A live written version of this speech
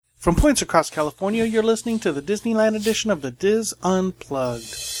From points across California, you're listening to the Disneyland edition of the Diz Unplugged.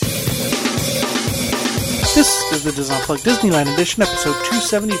 This is the Diz Unplugged Disneyland edition, episode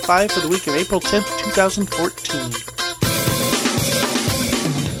 275 for the week of April 10th, 2014.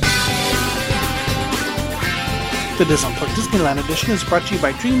 The Diz Unplugged Disneyland edition is brought to you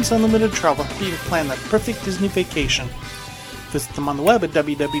by Dreams Unlimited Travel, helping you plan that perfect Disney vacation. Visit them on the web at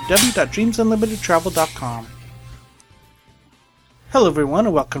www.dreamsunlimitedtravel.com. Hello everyone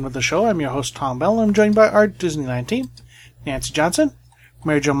and welcome to the show. I'm your host Tom Bell and I'm joined by our Disneyland team, Nancy Johnson,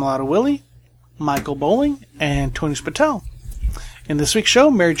 Mary Jo Mulatto-Willie, Michael Bowling, and Tony Spatel. In this week's show,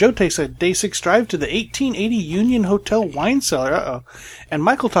 Mary Jo takes a day 6 drive to the 1880 Union Hotel wine cellar, and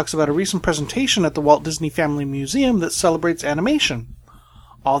Michael talks about a recent presentation at the Walt Disney Family Museum that celebrates animation.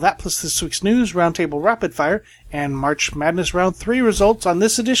 All that plus this week's news, Roundtable Rapid Fire, and March Madness Round 3 results on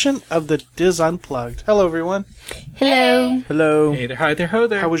this edition of the Diz Unplugged. Hello, everyone. Hello. Hello. Hey there, hi there, ho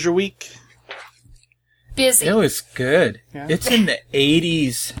there. How was your week? Busy. It was good. Yeah. It's in the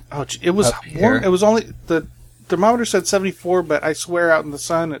 80s. Oh, it was warm. It was only, the thermometer said 74, but I swear out in the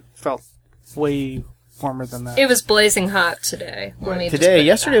sun it felt way warmer than that. It was blazing hot today.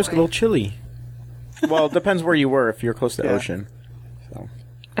 Yesterday was a little chilly. Well, it depends where you were, if you're close to the ocean. So.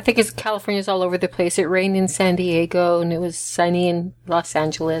 I think California's all over the place. It rained in San Diego, and it was sunny in Los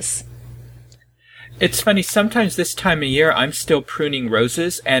Angeles. It's funny, sometimes this time of year, I'm still pruning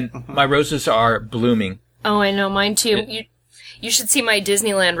roses, and my roses are blooming. Oh, I know, mine too. You should see my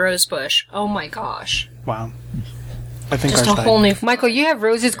Disneyland rose bush. Oh my gosh. Wow. I think just a whole new... Michael, you have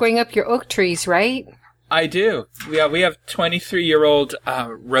roses going up your oak trees, right? I do. We have 23-year-old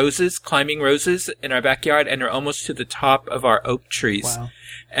roses, climbing roses in our backyard, and they're almost to the top of our oak trees. Wow.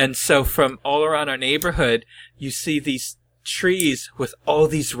 And so from all around our neighborhood, you see these trees with all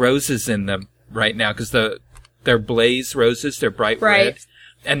these roses in them right now, because they're blaze roses, they're bright red,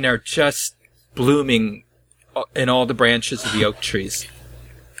 and they're just blooming in all the branches of the oak trees.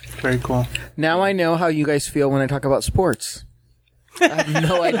 Very cool. Now I know how you guys feel when I talk about sports. I have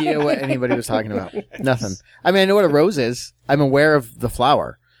no idea what anybody was talking about. Nothing. I mean, I know what a rose is. I'm aware of the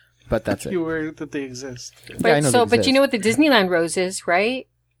flower, but that's it. You're aware that they exist. But, yeah, I know but you know what the Disneyland rose is, right?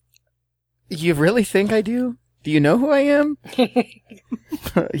 You really think I do? Do you know who I am?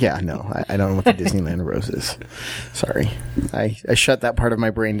 Yeah, no, I don't know what the Disneyland rose is. Sorry. I shut that part of my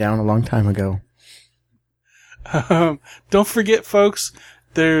brain down a long time ago. Don't forget, folks,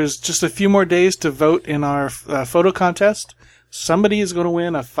 there's just a few more days to vote in our photo contest. Somebody is going to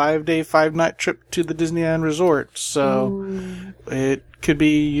win a 5-day, 5-night trip to the Disneyland Resort. So it could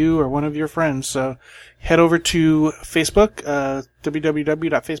be you or one of your friends. So head over to Facebook,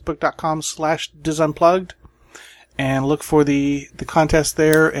 www.facebook.com/disunplugged, and look for the contest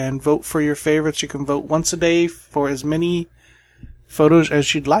there and vote for your favorites. You can vote once a day for as many photos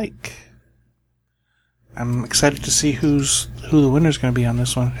as you'd like. I'm excited to see who the winner's going to be on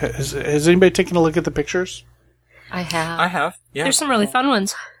this one. Has anybody taken a look at the pictures? I have. Yeah. There's some really fun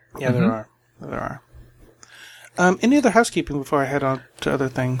ones. Yeah, there are. Any other housekeeping before I head on to other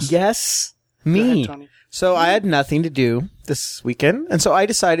things? Yes, Go me. ahead, Tony. So I had nothing to do this weekend, and so I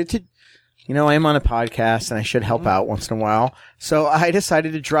decided to, I am on a podcast and I should help out once in a while. So I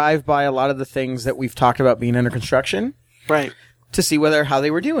decided to drive by a lot of the things that we've talked about being under construction. Right. To see how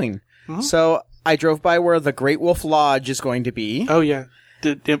they were doing. Mm-hmm. So I drove by where the Great Wolf Lodge is going to be. Oh, yeah.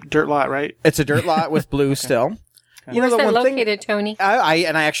 Dirt lot, right? It's a dirt lot with blue still. Where's that located, Tony? I'm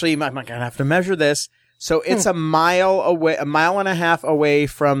going to have to measure this. So it's a mile and a half away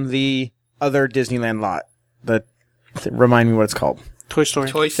from the other Disneyland lot. Remind me what it's called. Toy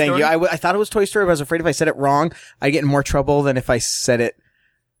Story. Thank you. I thought it was Toy Story, but I was afraid if I said it wrong, I'd get in more trouble than if I said it.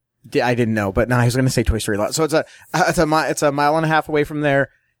 I didn't know, but no, I was going to say Toy Story lot. So it's a mile and a half away from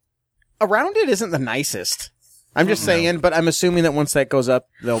there. Around it isn't the nicest. I'm just saying, but I'm assuming that once that goes up,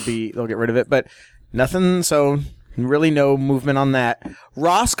 they'll get rid of it. But nothing. So really, no movement on that.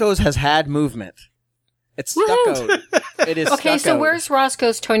 Roscoe's has had movement. It's stuccoed. It is okay. stuccoed. So where's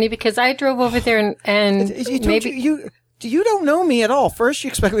Roscoe's, Tony? Because I drove over there and maybe you don't know me at all. First, you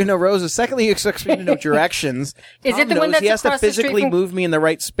expect me to know roses. Secondly, you expect me to know directions. Is it the one that's he has to across the street physically from... move me in the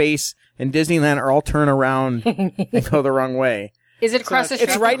right space in Disneyland, or I'll turn around and go the wrong way. Is it across the street?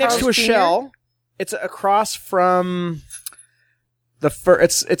 It's right next to a shell. It's across from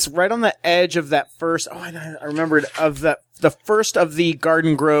it's right on the edge of that first. Oh, I remembered of the first of the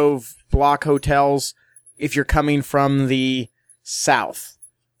Garden Grove block hotels. If you're coming from the south,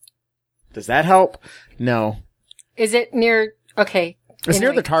 does that help? No. Is it near? Okay, it's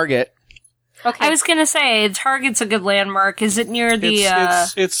near the Target. Okay, I was gonna say Target's a good landmark. Is it near the?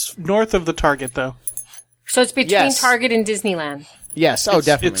 It's north of the Target, though. So it's between Target and Disneyland. Yes. Oh,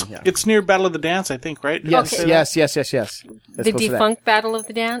 definitely. It's near Battle of the Dance, I think, right? Yes. Okay. Yes. That's The close to that. defunct Battle of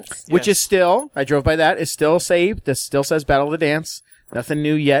the Dance? Which is still, I drove by that, is still saved. This still says Battle of the Dance. Nothing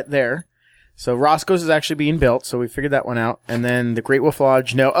new yet there. So Roscoe's is actually being built, so we figured that one out. And then the Great Wolf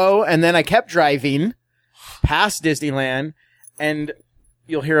Lodge, no. Oh, and then I kept driving past Disneyland, and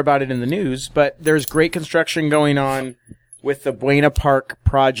you'll hear about it in the news, but there's great construction going on with the Buena Park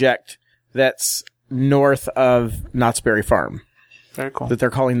project that's north of Knott's Berry Farm. Very cool. That they're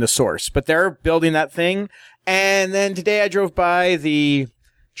calling the Source. But they're building that thing. And then today I drove by the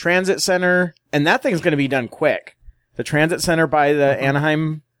transit center, and that thing's going to be done quick. The transit center by the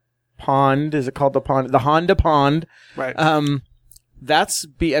Anaheim Pond, is it called the pond? The Honda Pond. Right.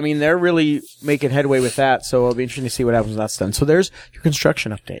 They're really making headway with that, so it'll be interesting to see what happens when that's done. So there's your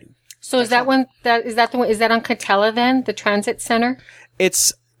construction update. So is that the one is that on Catella then, the transit center?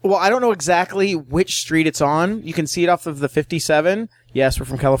 I don't know exactly which street it's on. You can see it off of the 57. Yes, we're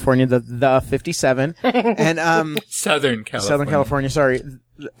from California, the 57. And Southern California, sorry.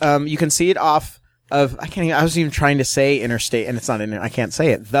 You can see it off of I was even trying to say interstate, and it's not in it. I can't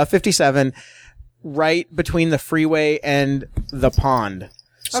say it. The 57, right between the freeway and the pond.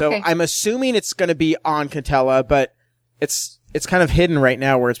 So Okay. I'm assuming it's going to be on Catella, but it's kind of hidden right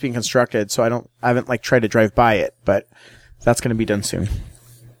now where it's being constructed. So I haven't tried to drive by it, but that's going to be done soon.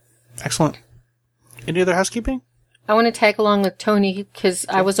 Excellent. Any other housekeeping? I want to tag along with Tony because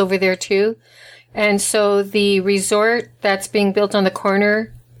I was over there too. And so the resort that's being built on the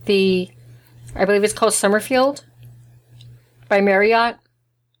corner, I believe it's called Summerfield by Marriott.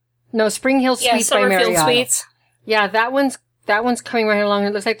 No, Spring Hill Suites by Summerfield Marriott. Suites. Yeah, that one's coming right along.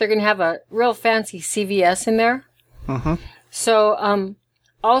 It looks like they're going to have a real fancy CVS in there. Mm-hmm. So,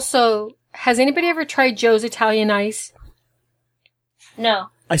 also, has anybody ever tried Joe's Italian Ice? No.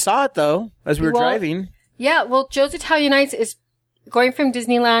 I saw it though as we were driving. Yeah, well, Joe's Italian Ice is going from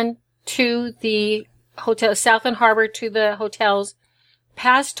Disneyland to the hotel, Southland Harbor to the hotels.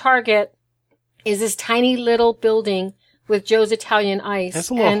 Past Target is this tiny little building with Joe's Italian Ice. That's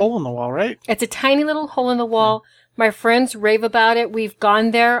a little hole in the wall, right? It's a tiny little hole in the wall. My friends rave about it. We've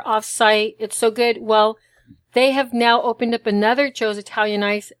gone there off-site. It's so good. Well, they have now opened up another Joe's Italian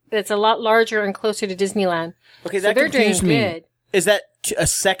Ice that's a lot larger and closer to Disneyland. Okay, So that they're doing confused me. good. Is that a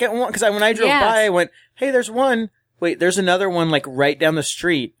second one? Because when I drove Yes. by, I went, "Hey, there's one. Wait, there's another one right down the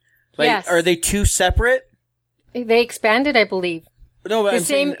street." Yes. Are they two separate? They expanded, I believe. No, but The I'm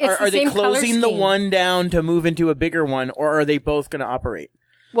saying, it's the are they same color closing the scheme. one down to move into a bigger one, or are they both going to operate?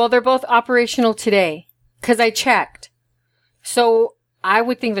 Well, they're both operational today because I checked. So I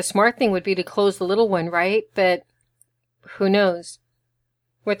would think the smart thing would be to close the little one, right? But who knows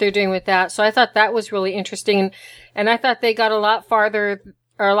what they're doing with that. So I thought that was really interesting. And I thought they got a lot further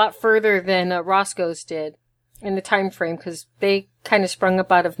than Roscoe's did in the time frame because they kind of sprung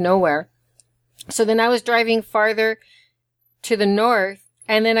up out of nowhere. So then I was driving farther to the north,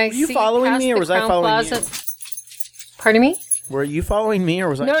 and then I Were you following me, or was I following you? Pardon me? Were you following me, or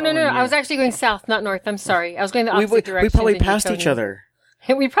was I No. following you? I was actually going south, not north. I'm sorry. I was going the opposite direction. We probably than you, passed Tony. each other.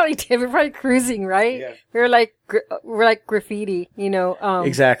 We probably did. We were probably cruising, right? Yeah. We were like graffiti,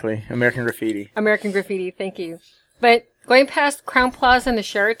 Exactly. American Graffiti. American Graffiti. Thank you. But going past Crown Plaza and the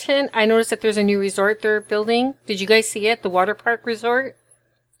Sheraton, I noticed that there's a new resort they're building. Did you guys see it? The Water Park Resort?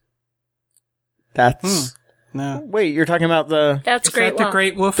 That's... No. Wait, you're talking about the That's great. The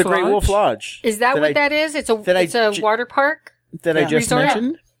Great Wolf the Great Wolf Lodge. Is that what that is? It's a water park? that I Yeah. just Resort?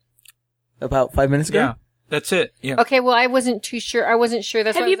 mentioned about 5 minutes ago? Yeah, that's it. Yeah. Okay, well, I wasn't too sure. I wasn't sure.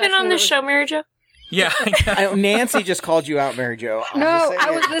 That's Have why I you was been asking on the what show, Mary Jo? Yeah. Nancy just called you out, Mary Jo. I'm just No, saying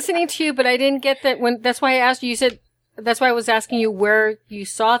I was it. listening to you, but I didn't get that when. That's why I asked you. You said that's why I was asking you where you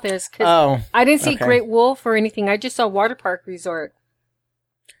saw this. 'Cause Oh. I didn't see okay. Great Wolf or anything. I just saw Water Park Resort.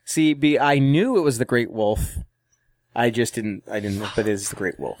 See, I knew it was the Great Wolf. I didn't know, but it is the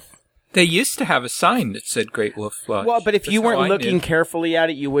Great Wolf. They used to have a sign that said Great Wolf Lodge. Well, but if That's you how weren't I looking knew. carefully at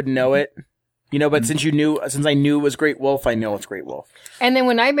it, you wouldn't know it. But since I knew it was Great Wolf, I know it's Great Wolf. And then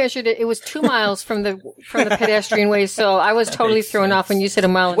when I measured it, it was 2 miles from the pedestrian way. So I was totally makes thrown off when you said a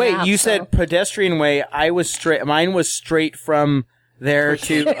mile and a Wait, half. you so. said pedestrian way. I was straight. Mine was straight from there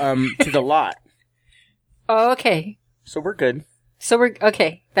to the lot. Oh, okay. So we're good. So we're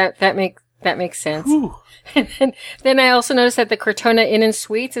okay. That makes sense. Whew. And then I also noticed that the Cortona Inn and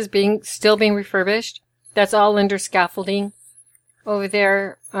Suites is still being refurbished. That's all under scaffolding over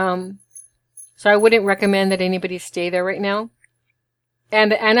there. So I wouldn't recommend that anybody stay there right now.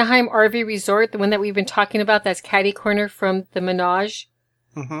 And the Anaheim RV Resort, the one that we've been talking about, that's catty corner from the Menage.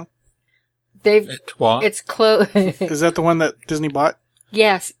 Mm-hmm. It's closed. Is that the one that Disney bought?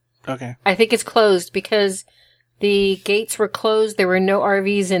 Yes. Okay. I think it's closed because the gates were closed. There were no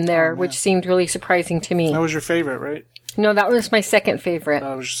RVs in there, which seemed really surprising to me. That was your favorite, right? No, that was my second favorite.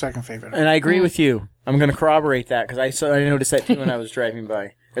 That was your second favorite. And I agree with you. I'm going to corroborate that because I noticed that too when I was driving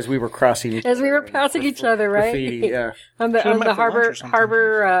by as we were crossing each other. As we were passing each other, right? Graffiti, yeah. on the met for lunch or something.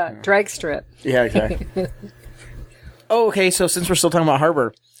 harbor drag strip. Yeah, exactly. Oh, okay. So since we're still talking about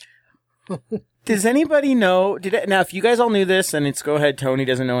Harbor, does anybody know? Now, if you guys all knew this, and it's go ahead. Tony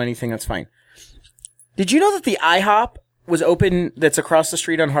doesn't know anything. That's fine. Did you know that the IHOP was open? That's across the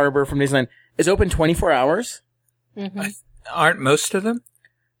street on Harbor from Disneyland is open 24 hours. Mm-hmm. Aren't most of them?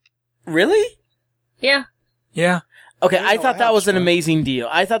 Really? Yeah. Yeah. Okay, I I know thought that was an IHOP's amazing deal.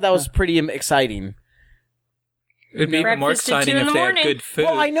 I thought that was pretty exciting. It'd be even more Breakfast at exciting 2 in if the they had morning. good food.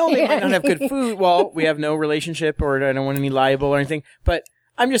 Well, I know they might not have good food. Well, we have no relationship, or I don't want any liable or anything. But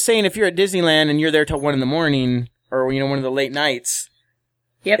I'm just saying, if you're at Disneyland and you're there till 1 a.m, or one of the late nights,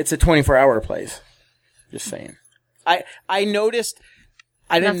 Yep. it's a 24-hour place. Just saying. I noticed.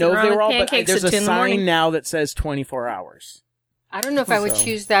 I didn't Nothing know wrong they with were all, but pancakes there's at a 2 in the morning. sign now that says 24 hours. I don't know if I would So-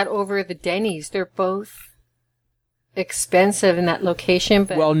 choose that over the Denny's. They're both expensive in that location,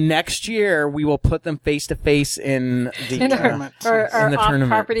 but Well, next year we will put them face to face in the in tournament. our in the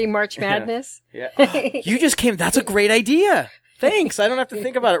tournament. off-property March Madness. Yeah. You just came. That's a great idea. Thanks. I don't have to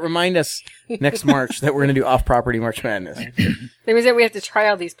think about it. Remind us next March that we're going to do off-property March Madness. That means that we have to try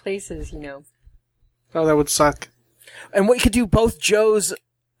all these places, Oh, that would suck. And we could do both Joe's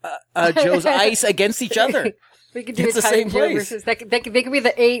Ice against each other. We could do It's the Italian same Joe place. versus they could be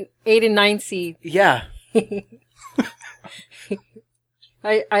the 8 and 9 seed. Yeah.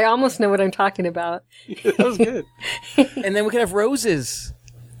 I almost know what I'm talking about. That was good. And then we could have roses.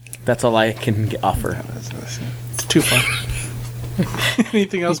 That's all I can offer. It's too fun.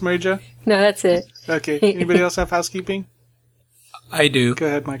 Anything else, Mary Jo? No, that's it. Okay. Anybody else have housekeeping? I do. Go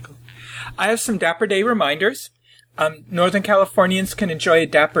ahead, Michael. I have some Dapper Day reminders. Northern Californians can enjoy a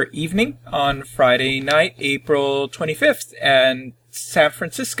Dapper evening on Friday night, April 25th, and San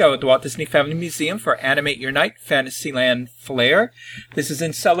Francisco at the Walt Disney Family Museum for Animate Your Night Fantasyland Flair. This is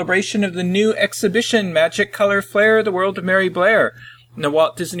in celebration of the new exhibition, Magic Color Flair, The World of Mary Blair. And the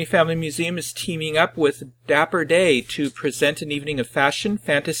Walt Disney Family Museum is teaming up with Dapper Day to present an evening of fashion,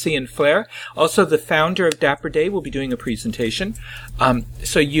 fantasy, and flair. Also, the founder of Dapper Day will be doing a presentation.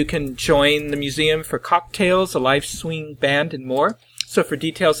 So you can join the museum for cocktails, a live swing band, and more. So for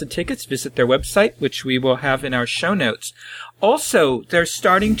details and tickets, visit their website, which we will have in our show notes. Also, they're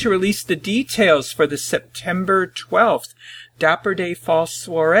starting to release the details for the September 12th Dapper Day Fall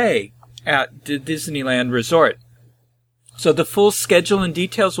Soiree at the Disneyland Resort. So the full schedule and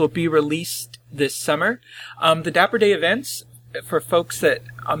details will be released this summer. The Dapper Day events, for folks that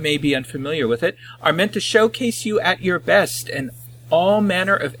may be unfamiliar with it, are meant to showcase you at your best, and all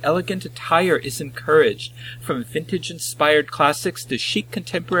manner of elegant attire is encouraged, from vintage-inspired classics to chic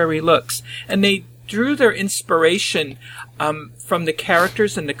contemporary looks. And they drew their inspiration from the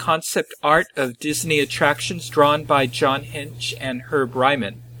characters and the concept art of Disney attractions drawn by John Hinch and Herb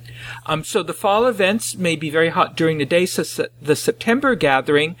Ryman. So the fall events may be very hot during the day, so the September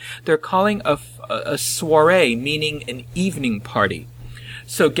gathering, they're calling a soiree, meaning an evening party.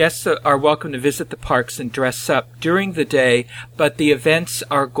 So guests are welcome to visit the parks and dress up during the day, but the events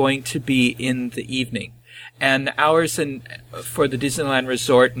are going to be in the evening. And the hours for the Disneyland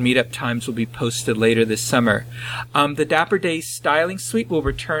Resort and meetup times will be posted later this summer. The Dapper Day Styling Suite will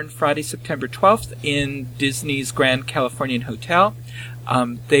return Friday, September 12th in Disney's Grand Californian Hotel.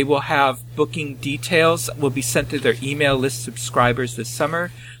 They will have booking details will be sent to their email list subscribers this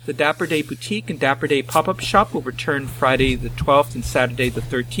summer. The Dapper Day Boutique and Dapper Day Pop-Up Shop will return Friday the 12th and Saturday the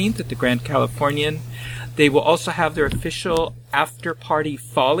 13th at the Grand Californian. They will also have their official after-party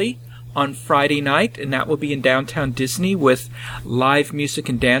Folly on Friday night, and that will be in downtown Disney with live music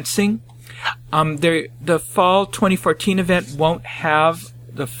and dancing. The fall 2014 event won't have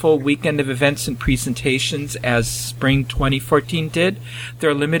the full weekend of events and presentations as spring 2014 did.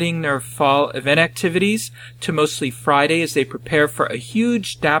 They're limiting their fall event activities to mostly Friday as they prepare for a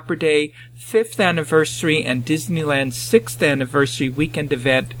huge Dapper Day 5th anniversary and Disneyland 6th anniversary weekend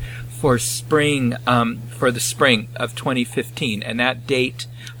event for spring, for the spring of 2015, and that date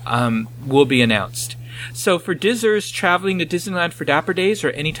will be announced. So for Dizzers traveling to Disneyland for Dapper Days or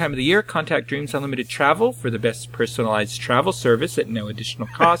any time of the year, contact Dreams Unlimited Travel for the best personalized travel service at no additional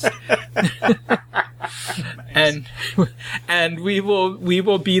cost. And we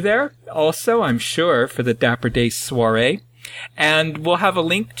will be there also, I'm sure, for the Dapper Day soiree. And we'll have a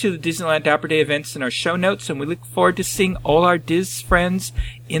link to the Disneyland Dapper Day events in our show notes, and we look forward to seeing all our Diz friends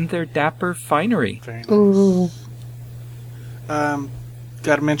in their dapper finery. Very nice. Ooh.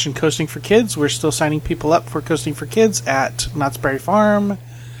 got to mention Coasting for Kids. We're still signing people up for Coasting for Kids at Knott's Berry Farm,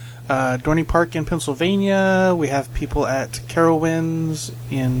 Dorney Park in Pennsylvania. We have people at Carowinds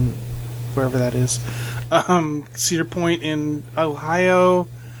in wherever that is, Cedar Point in Ohio.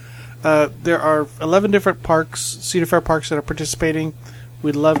 There are 11 different parks, Cedar Fair parks, that are participating.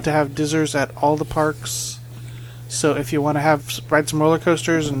 We'd love to have Dizzers at all the parks. So if you want to ride some roller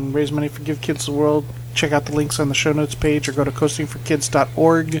coasters and raise money for Give Kids the World, check out the links on the show notes page or go to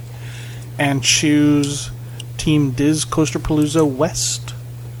coastingforkids.org and choose Team Diz Coasterpalooza West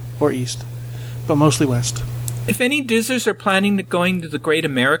or East, but mostly West. If any Dizzers are planning to going to the Great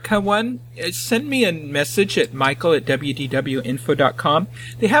America one, send me a message at michael@wdwinfo.com.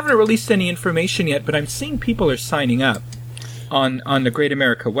 They haven't released any information yet, but I'm seeing people are signing up on the Great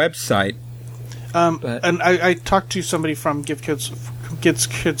America website. And I talked to somebody from Give Kids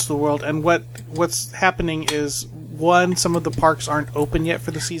the World, and what's happening is, one, some of the parks aren't open yet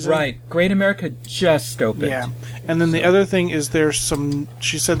for the season. Right. Great America just opened. Yeah. And then the other thing is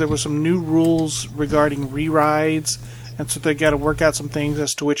she said there were some new rules regarding re-rides, and so they got to work out some things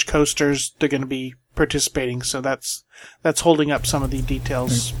as to which coasters they're going to be participating. So that's holding up some of the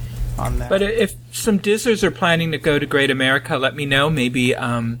details on that. But if some Dizzers are planning to go to Great America, let me know. Maybe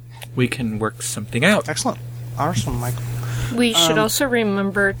we can work something out. Excellent. Awesome, Michael. We should also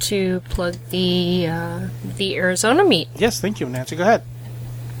remember to plug the Arizona meet. Yes, thank you, Nancy. Go ahead.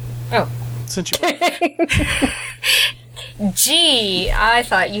 Oh. Since you... Gee, I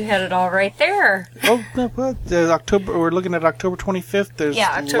thought you had it all right there. Oh, no, but we're looking at October 25th. There's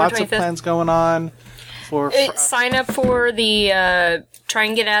October lots 25th. of plans going on. Sign up for the, try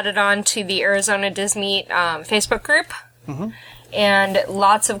and get added on to the Arizona Disney Facebook group. Mm-hmm. And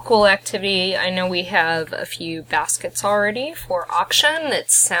lots of cool activity. I know we have a few baskets already for auction. It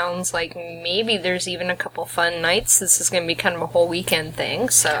sounds like maybe there's even a couple fun nights. This is going to be kind of a whole weekend thing.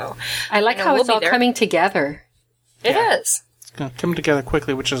 So I like how it's all coming together. It is. It's going to come together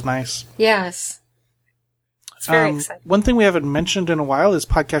quickly, which is nice. Yes. It's very exciting. One thing we haven't mentioned in a while is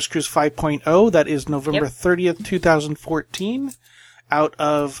Podcast Cruise 5.0. That is November 30th, 2014, out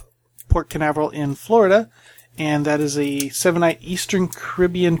of Port Canaveral in Florida. And that is a 7-night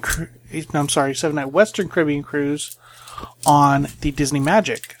 7-night Western Caribbean cruise on the Disney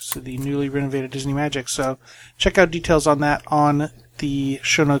Magic. So the newly renovated Disney Magic. So check out details on that on the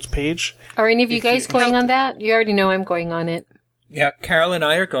show notes page. Are any of you guys going on that? You already know I'm going on it. Yeah, Carol and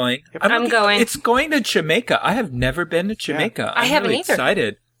I are going. Yep. I'm going. It's going to Jamaica. I have never been to Jamaica. Yeah. I haven't really either.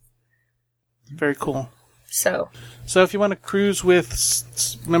 Excited. Very cool. So if you want to cruise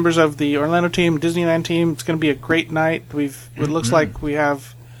with members of the Orlando team, Disneyland team, it's going to be a great night. It looks like we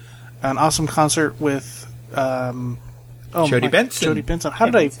have an awesome concert with Jody Benson. Jody Benson. How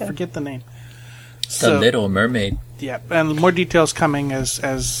did I forget the name? The Little Mermaid. Yeah, and more details coming as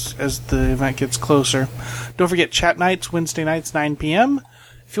the event gets closer. Don't forget chat nights, Wednesday nights, 9 p.m.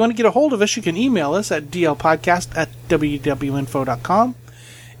 If you want to get a hold of us, you can email us at dlpodcast@wdwinfo.com.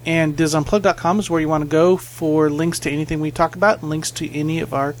 And DizUnplugged.com is where you want to go for links to anything we talk about and links to any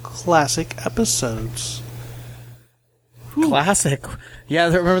of our classic episodes. Classic. Yeah,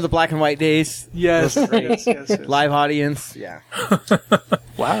 remember the black and white days? Yes. yes. Live audience. Yeah.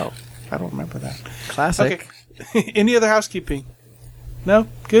 Wow. I don't remember that. Classic. Okay. Any other housekeeping? No?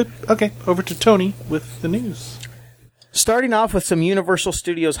 Good? Okay. Over to Tony with the news. Starting off with some Universal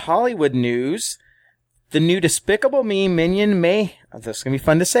Studios Hollywood news. The new Despicable Me Minion this is going to be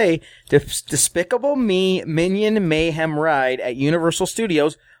fun to say, Despicable Me Minion Mayhem ride at Universal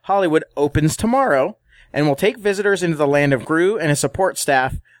Studios Hollywood opens tomorrow and will take visitors into the land of Gru and his support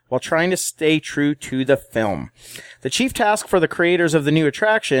staff while trying to stay true to the film. The chief task for the creators of the new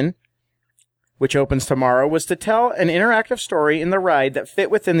attraction, which opens tomorrow, was to tell an interactive story in the ride that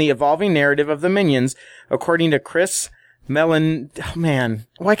fit within the evolving narrative of the Minions, according to Chris oh man,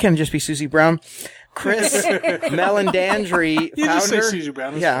 why can't it just be Susie Brown? Chris Melandandri, You founder. just say Susie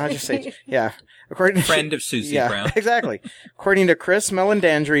Brown. Yeah, I'll just say, yeah. According to Friend of Susie Brown. Exactly. According to Chris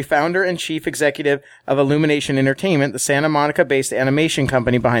Melandandri, founder and chief executive of Illumination Entertainment, the Santa Monica-based animation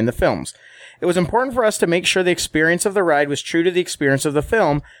company behind the films. It was important for us to make sure the experience of the ride was true to the experience of the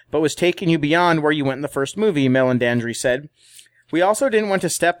film, but was taking you beyond where you went in the first movie, Melandandri said. We also didn't want to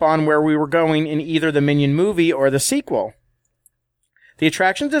step on where we were going in either the Minion movie or the sequel. The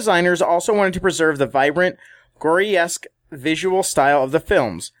attraction designers also wanted to preserve the vibrant, gory-esque visual style of the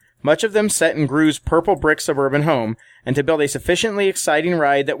films, much of them set in Gru's purple brick suburban home, and to build a sufficiently exciting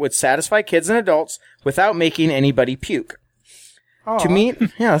ride that would satisfy kids and adults without making anybody puke. Aww. To meet,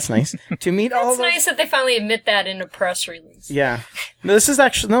 yeah, that's nice. To meet all it's those, nice that they finally admit that in a press release. yeah. No, this is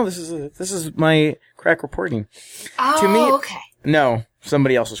my crack reporting. Oh, okay. No,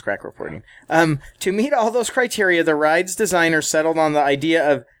 somebody else was crack reporting. To meet all those criteria, the ride's designer settled on the idea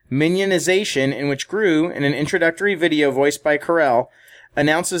of minionization, in which Gru, in an introductory video voiced by Carell,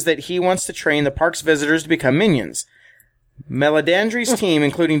 announces that he wants to train the park's visitors to become minions. Meledandri's team,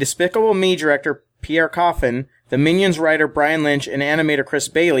 including Despicable Me director Pierre Coffin, the Minions writer Brian Lynch, and animator Chris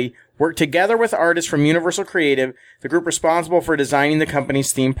Bailey, worked together with artists from Universal Creative, the group responsible for designing the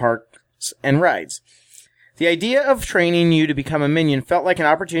company's theme parks and rides. The idea of training you to become a minion felt like an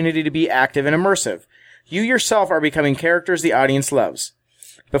opportunity to be active and immersive. You yourself are becoming characters the audience loves.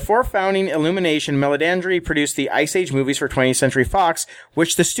 Before founding Illumination, Meledandri produced the Ice Age movies for 20th Century Fox,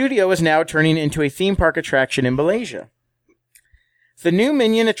 which the studio is now turning into a theme park attraction in Malaysia. The new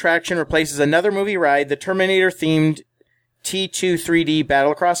Minion attraction replaces another movie ride, the Terminator-themed T2 3D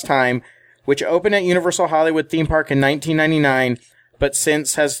Battle Across Time, which opened at Universal Hollywood Theme Park in 1999, but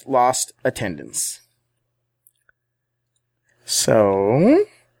since has lost attendance. So,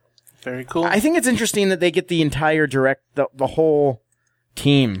 Very cool. I think it's interesting that they get the entire the whole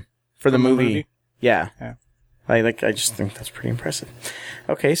team for the movie. Yeah. I just think that's pretty impressive.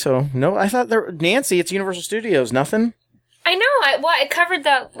 Okay, so no, I thought Nancy, it's Universal Studios, nothing? I know. I covered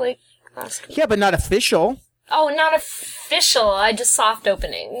that last week. Yeah, but not official. Oh, not official. I just soft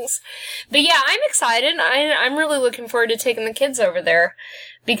openings. But yeah, I'm excited. I'm really looking forward to taking the kids over there.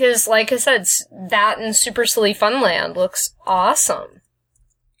 Because, like I said, that and Super Silly Funland looks awesome.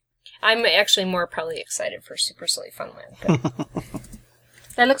 I'm actually more probably excited for Super Silly Funland.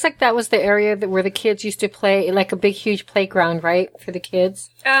 That looks like that was the area where the kids used to play, like a big, huge playground, right? For the kids?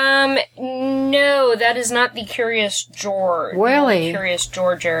 No, that is not the Curious George. Really? Curious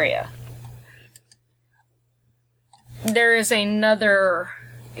George area. There is another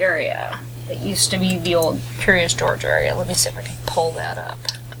area that used to be the old Curious George area. Let me see if I can pull that up.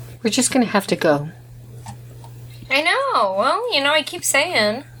 We're just going to have to go. I know. Well, I keep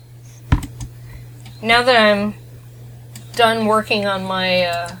saying. Now that I'm done working on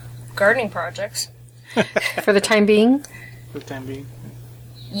my gardening projects. For the time being? For the time being.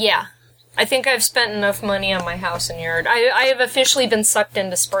 Yeah. I think I've spent enough money on my house and yard. I have officially been sucked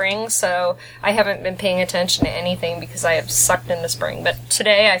into spring, so I haven't been paying attention to anything because I have sucked into spring. But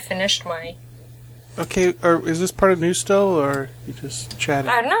today I finished my... Okay, or is this part of news still, or you just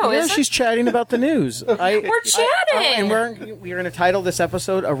chatting? I don't know, Yeah, is she's chatting about the news. We're chatting! And we're going to title this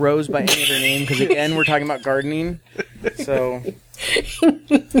episode A Rose by Any Other Name, because again, we're talking about gardening. So...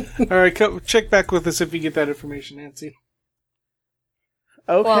 All right, check back with us if you get that information, Nancy.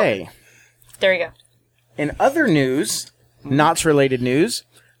 Okay. Well, there you go. In other news, Knots-related news,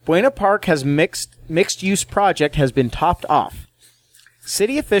 Buena Park has mixed-use project has been topped off.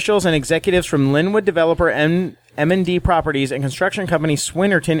 City officials and executives from Linwood developer M&D Properties and construction company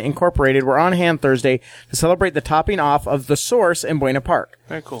Swinnerton Incorporated were on hand Thursday to celebrate the topping off of The Source in Buena Park.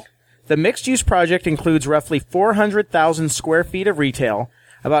 Very cool. The mixed-use project includes roughly 400,000 square feet of retail.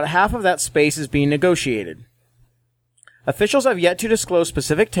 About half of that space is being negotiated. Officials have yet to disclose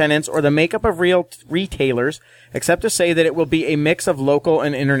specific tenants or the makeup of real retailers, except to say that it will be a mix of local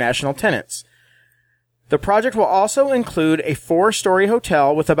and international tenants. The project will also include a 4-story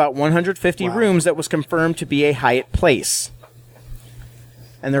hotel with about 150 rooms that was confirmed to be a Hyatt Place.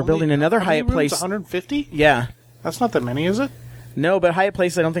 And they're building another Hyatt Place. 150? Yeah. That's not that many, is it? No, but Hyatt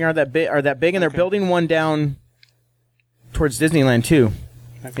Place I don't think are that big, and they're building one down towards Disneyland too.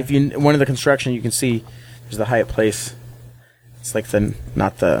 Okay. If one of the construction you can see there's the Hyatt Place. It's like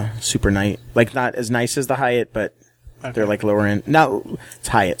not the super night, like not as nice as the Hyatt, but they're like lower end. No, it's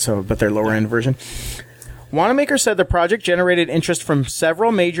Hyatt, but they're lower end version. Wanamaker said the project generated interest from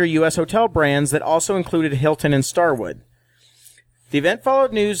several major U.S. hotel brands that also included Hilton and Starwood. The event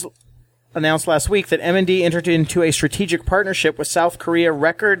followed news announced last week that M&D entered into a strategic partnership with South Korea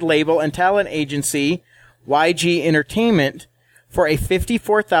record label and talent agency YG Entertainment for a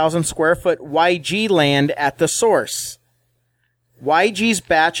 54,000 square foot YG land at the Source. YG's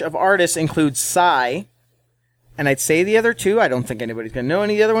batch of artists includes Psy, and I'd say the other two. I don't think anybody's going to know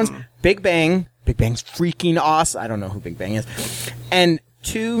any of the other ones. Big Bang. Big Bang's freaking awesome. I don't know who Big Bang is. And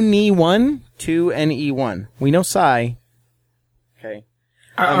 2NE1. We know Psy. Okay.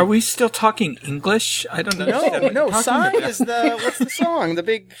 Are we still talking English? I don't know. No. Psy is what's the song? The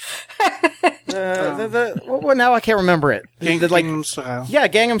big... well, now I can't remember it. Gangnam Style. Yeah,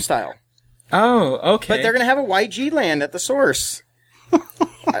 Gangnam Style. Oh, okay. But they're going to have a YG land at the Source.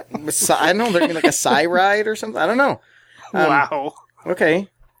 I don't know. They're going to like a Psy ride or something. I don't know. Wow. Okay.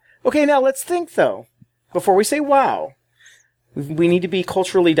 Okay, now let's think, though. Before we say wow, we need to be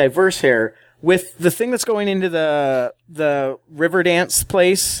culturally diverse here. With the thing that's going into the river dance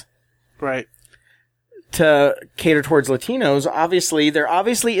place. Right. to cater towards Latinos, there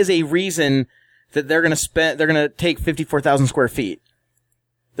obviously is a reason that they're going to take 54,000 square feet.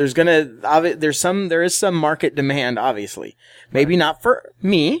 There is some market demand, obviously. Maybe not for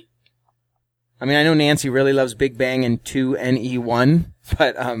me. I mean, I know Nancy really loves Big Bang and 2 and E1,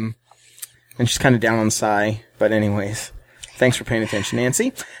 but, and she's kind of down on Psy, but anyways. Thanks for paying attention,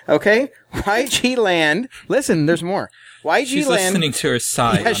 Nancy. Okay. YG Land. Listen, there's more. YG She's Land. She's listening to her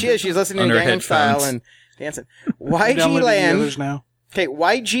side. Yeah, she is. She's listening to Gangnam Style and dancing. YG Land. Now. Okay,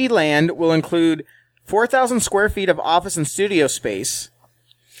 YG Land will include 4,000 square feet of office and studio space,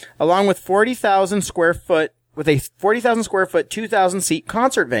 along with 40,000 square foot, 2,000 seat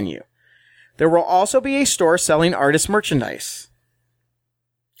concert venue. There will also be a store selling artist merchandise.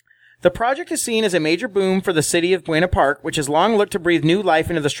 The project is seen as a major boom for the city of Buena Park, which has long looked to breathe new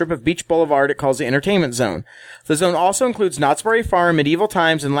life into the strip of beach boulevard it calls the entertainment zone. The zone also includes Knott's Berry Farm, Medieval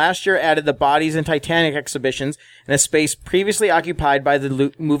Times, and last year added the Bodies and Titanic exhibitions in a space previously occupied by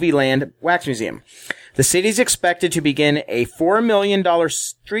the Movie Land Wax Museum. The city is expected to begin a $4 million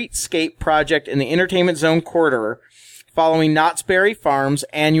streetscape project in the entertainment zone corridor following Knott's Berry Farm's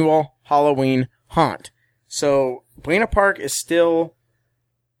annual Halloween haunt. So Buena Park is still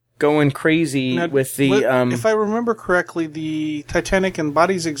going crazy now, with the. If I remember correctly, the Titanic and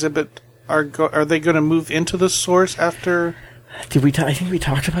Bodies exhibit are they going to move into the source after? Did we? I think we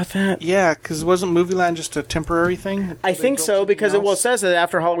talked about that. Yeah, because wasn't Movie Land just a temporary thing? I think so because it says that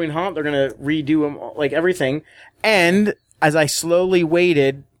after Halloween Haunt they're going to redo them, like everything. And as I slowly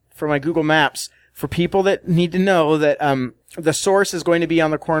waited for my Google Maps, for people that need to know that the source is going to be on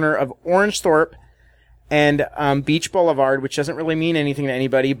the corner of Orangethorpe and Beach Boulevard, which doesn't really mean anything to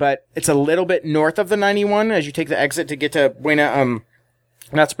anybody, but it's a little bit north of the 91 as you take the exit to get to Buena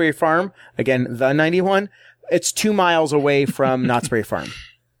Knott's Berry Farm. Again, the 91. It's 2 miles away from Knott's Berry Farm.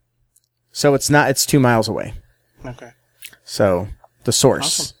 So it's 2 miles away. Okay. So the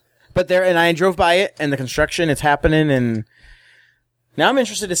source. Awesome. But and I drove by it and the construction, it's happening, and now I'm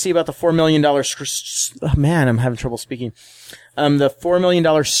interested to see about the $4 million, oh man, I'm having trouble speaking. The $4 million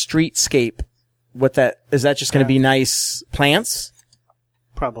streetscape. Is that just going to be nice plants?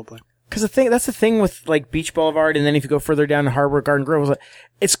 Probably. Because that's the thing with like Beach Boulevard, and then if you go further down to Harbor Garden Grove,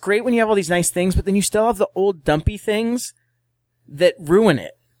 it's great when you have all these nice things, but then you still have the old dumpy things that ruin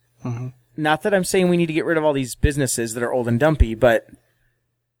it. Mm-hmm. Not that I'm saying we need to get rid of all these businesses that are old and dumpy, but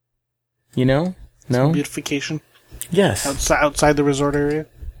no Some beautification. Yes, outside the resort area.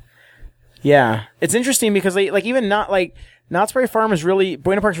 Yeah, it's interesting because even Knott's Berry Farm is really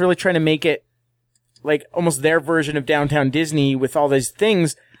Buena Park's really trying to make it like almost their version of downtown Disney with all these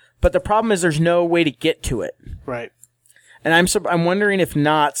things. But the problem is there's no way to get to it. Right. And I'm wondering if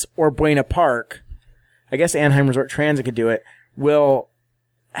Knott's or Buena Park, I guess Anaheim Resort Transit could do it, will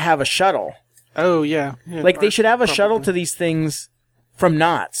have a shuttle. Oh, yeah. They should have a shuttle to these things from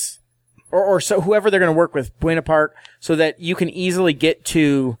Knott's. Or so whoever they're going to work with, Buena Park, so that you can easily get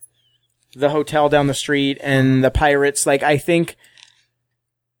to the hotel down the street and the Pirates. I think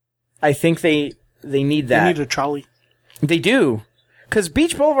they need that. They need a trolley. They do. Because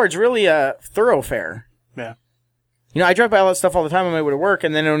Beach Boulevard's really a thoroughfare. Yeah. I drive by all that stuff all the time on my way to work,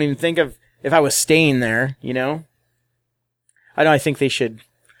 and then I don't even think of if I was staying there, I think they should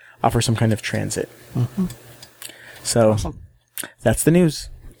offer some kind of transit. Mm-hmm. So, awesome. That's the news.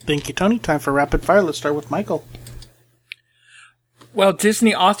 Thank you, Tony. Time for rapid fire. Let's start with Michael. Well,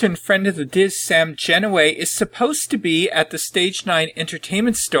 Disney author and friend of the Diz, Sam Genoway, is supposed to be at the Stage 9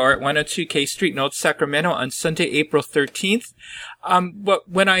 Entertainment Store at 102 K Street in Old Sacramento on Sunday, April 13th. But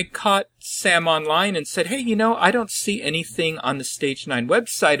when I caught Sam online and said, hey, I don't see anything on the Stage 9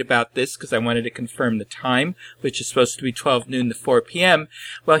 website about this because I wanted to confirm the time, which is supposed to be 12 noon to 4 p.m.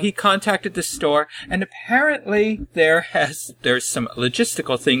 Well, he contacted the store, and apparently there's some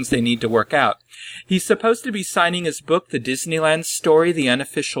logistical things they need to work out. He's supposed to be signing his book, The Disneyland Story, The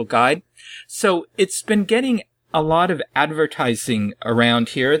Unofficial Guide. So it's been getting a lot of advertising around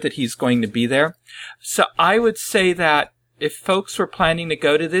here that he's going to be there. So I would say that if folks were planning to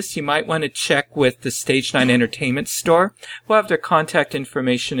go to this, you might want to check with the Stage 9 Entertainment Store. We'll have their contact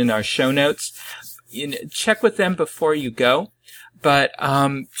information in our show notes. Check with them before you go. But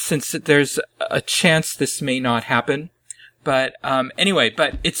since there's a chance this may not happen. But anyway,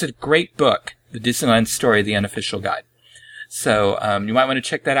 but it's a great book, The Disneyland Story, The Unofficial Guide. So you might want to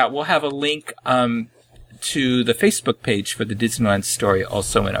check that out. We'll have a link to the Facebook page for The Disneyland Story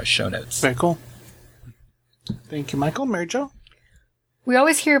also in our show notes. Very cool. Thank you, Michael. Mary Jo? We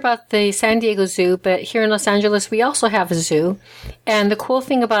always hear about the San Diego Zoo, but here in Los Angeles, we also have a zoo. And the cool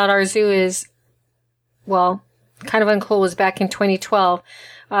thing about our zoo is, well, kind of uncool was back in 2012.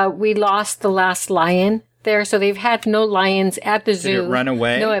 We lost the last lion there, so they've had no lions at the zoo. Did it run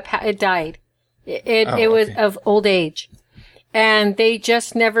away? No, it died. It was of old age. And they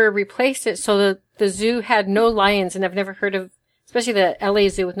just never replaced it, so the zoo had no lions, and I've never heard of, especially the LA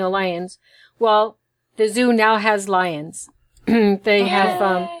zoo with no lions. Well, the zoo now has lions. They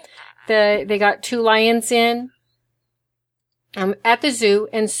have, they got 2 lions in, at the zoo,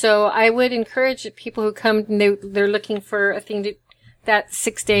 and so I would encourage people who come, and they're looking for a thing that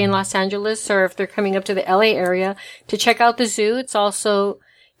 6 day in Los Angeles, or if they're coming up to the LA area, to check out the zoo. It's also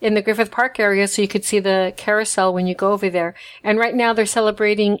in the Griffith Park area, so you could see the carousel when you go over there. And right now they're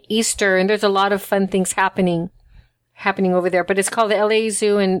celebrating Easter, and there's a lot of fun things happening over there. But it's called the LA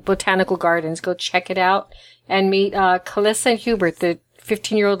Zoo and Botanical Gardens. Go check it out and meet Calissa and Hubert, the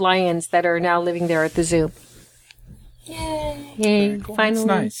 15-year-old lions that are now living there at the zoo. Yay! Cool. Finally, That's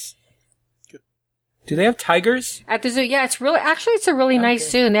nice. Do they have tigers at the zoo? Yeah, it's a really nice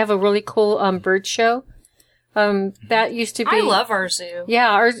zoo, and they have a really cool bird show. That used to be. I love our zoo.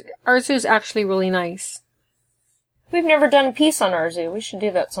 Yeah, our zoo is actually really nice. We've never done a piece on our zoo. We should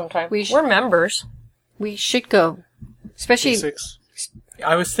do that sometime. We're members. We should go, especially. Day 6.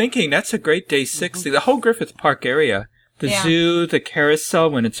 I was thinking that's a great day 6. The whole Griffith Park area, the zoo, the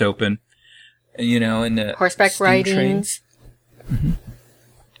carousel when it's open, and the horseback steam riding. trains.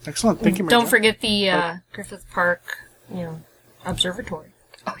 Excellent. Thank you, Mary Don't Jo. forget the Griffith Park, observatory.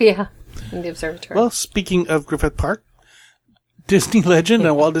 Oh yeah, in the observatory. Well, speaking of Griffith Park, Disney legend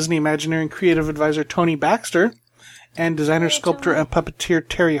and Walt Disney Imagineering creative advisor Tony Baxter and designer, sculptor, and puppeteer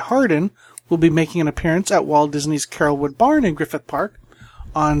Terry Hardin will be making an appearance at Walt Disney's Carolwood Barn in Griffith Park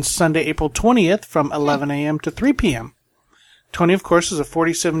on Sunday, April 20th from 11 a.m. to 3 p.m. Tony, of course, is a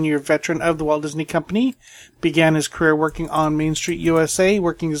 47-year veteran of the Walt Disney Company, began his career working on Main Street USA,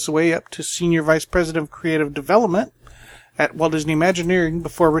 working his way up to Senior Vice President of Creative Development at Walt Disney Imagineering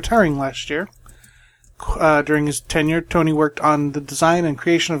before retiring last year. During his tenure, Tony worked on the design and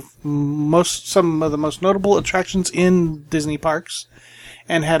creation of some of the most notable attractions in Disney parks,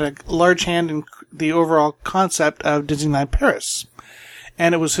 and had a large hand in the overall concept of Disneyland Paris.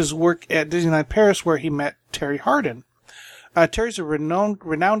 And it was his work at Disneyland Paris where he met Terry Hardin. Terry's a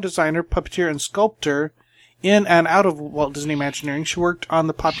renowned designer, puppeteer, and sculptor in and out of Walt Disney Imagineering. She worked on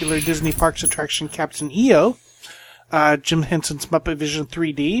the popular Disney Parks attraction Captain EO, Jim Henson's Muppet Vision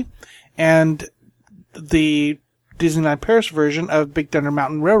 3D, and the Disneyland Paris version of Big Thunder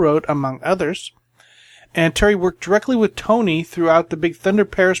Mountain Railroad, among others. And Terry worked directly with Tony throughout the Big Thunder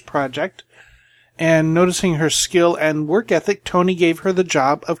Paris project, and noticing her skill and work ethic, Tony gave her the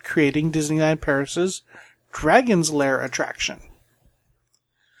job of creating Disneyland Paris's Dragon's Lair attraction.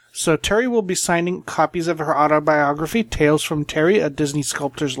 So Terry will be signing copies of her autobiography, Tales from Terry, A Disney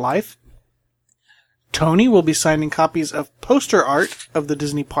Sculptor's Life. Tony will be signing copies of poster art of the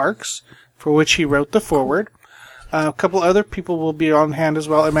Disney parks, for which he wrote the foreword. A couple other people will be on hand as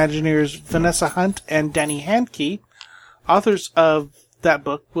well. Imagineers Vanessa Hunt and Danny Handke, authors of that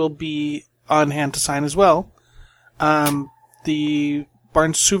book, will be on hand to sign as well. The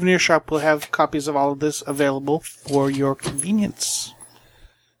Barnes Souvenir Shop will have copies of all of this available for your convenience.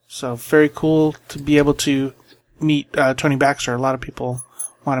 So very cool to be able to meet Tony Baxter. A lot of people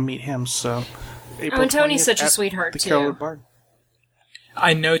want to meet him. So, April and Tony's 20th such a at sweetheart the too. Carolwood Barn.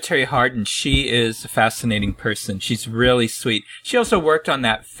 I know Terry Hardin. She is a fascinating person. She's really sweet. She also worked on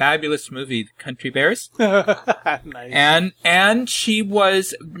that fabulous movie, Country Bears. Nice. And she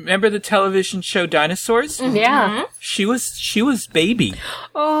was, remember the television show Dinosaurs? Mm-hmm. Yeah. She was Baby.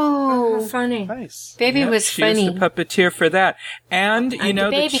 Oh, Funny. Nice. Baby Yep, was she funny. was the puppeteer for that. And, I'm the the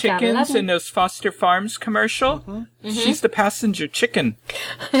baby, gotta love chickens him. in those Foster Farms commercial? Mm-hmm. She's the passenger chicken.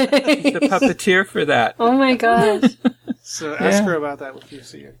 She's the puppeteer for that. Oh my gosh. So ask her about that if you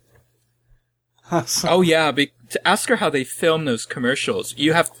see her. Awesome. Oh yeah, to ask her how they film those commercials.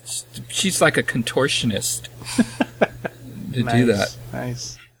 She's like a contortionist to do that.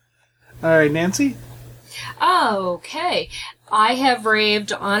 Nice. All right, Nancy? Okay. I have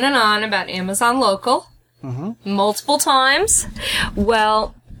raved on and on about Amazon Local multiple times.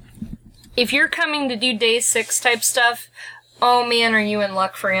 Well, if you're coming to do day 6 type stuff, oh man, are you in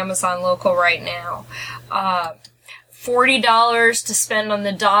luck for Amazon Local right now. $40 to spend on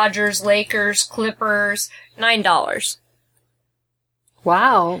the Dodgers, Lakers, Clippers, $9.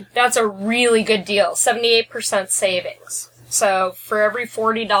 Wow. That's a really good deal. 78% savings. So for every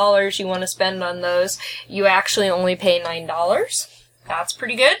 $40 you want to spend on those, you actually only pay $9. That's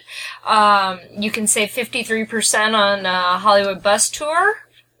pretty good. You can save 53% on Hollywood Bus Tour.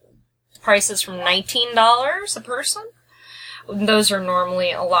 Prices from $19 a person. those are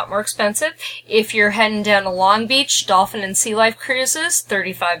normally a lot more expensive. If you're heading down to Long Beach, Dolphin and Sea Life Cruises,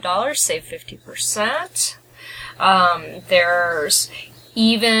 $35, save 50%.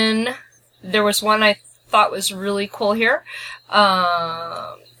 There was one I thought was really cool here.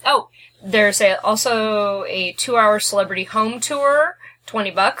 There's also a 2-hour celebrity home tour,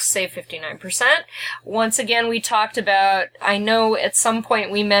 $20, save 59%. Once again, we talked about, I know at some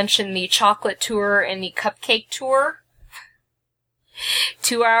point we mentioned the chocolate tour and the cupcake tour.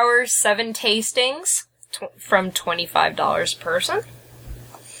 2 hours, 7 tastings, from $25 a person.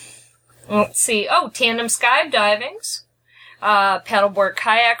 Let's see. Tandem skydivings, paddleboard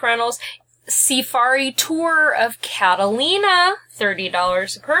kayak rentals, safari tour of Catalina,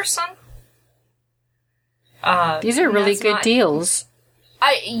 $30 a person. These are really good deals.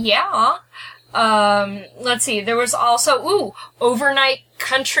 Yeah. Let's see. There was also, overnight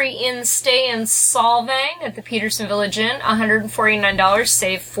country inn stay in Solvang at the Peterson Village Inn, $149,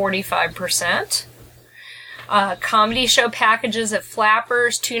 save 45%. Comedy show packages at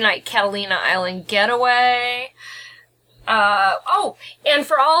Flappers, 2-night Catalina Island getaway. And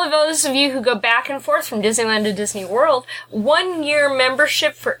for all of those of you who go back and forth from Disneyland to Disney World, 1-year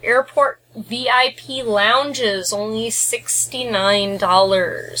membership for airport VIP lounges, only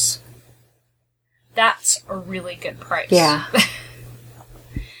 $69. That's a really good price. Yeah.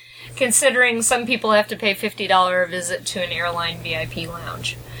 Considering some people have to pay $50 a visit to an airline VIP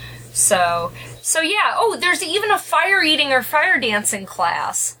lounge. So yeah. There's even a fire eating or fire dancing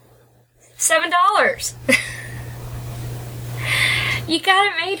class. $7. You got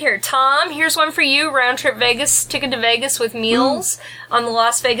it made here. Tom, here's one for you. Round trip Vegas, ticket to Vegas with meals on the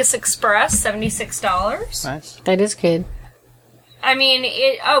Las Vegas Express, $76. Nice. That is good. I mean,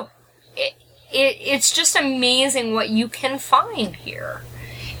 it's just amazing what you can find here.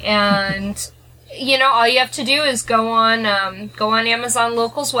 And, all you have to do is go on Amazon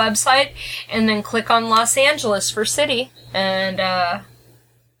Locals website and then click on Los Angeles for city. And,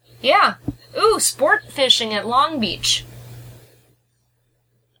 yeah. Sport fishing at Long Beach.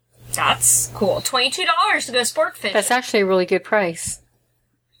 That's cool. $22 to go sport fishing. That's actually a really good price.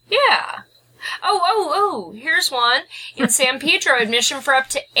 Yeah. Here's one. In San Pedro, admission for up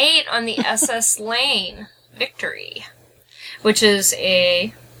to 8 on the SS Lane Victory, which is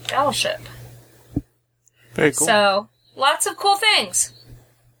a battleship. Very cool. So, lots of cool things.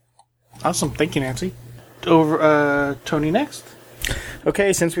 Awesome. Thank you, Nancy. Over, Tony next.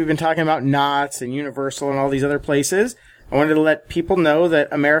 Okay, since we've been talking about Knott's and Universal and all these other places, I wanted to let people know that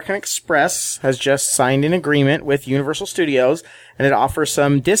American Express has just signed an agreement with Universal Studios, and it offers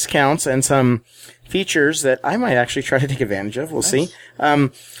some discounts and some features that I might actually try to take advantage of. We'll see.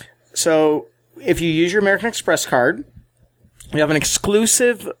 So if you use your American Express card, we have an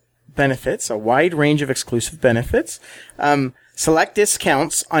exclusive benefits, a wide range of exclusive benefits. Select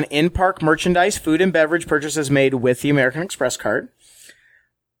discounts on in-park merchandise, food, and beverage purchases made with the American Express card.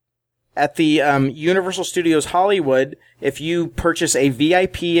 At the Universal Studios Hollywood, if you purchase a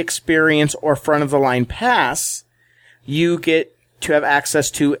VIP experience or front-of-the-line pass, you get to have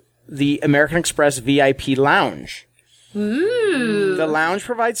access to the American Express VIP Lounge. Ooh. The lounge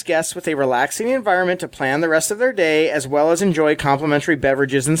provides guests with a relaxing environment to plan the rest of their day, as well as enjoy complimentary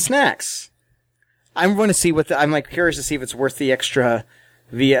beverages and snacks. I'm going to see I'm curious to see if it's worth the extra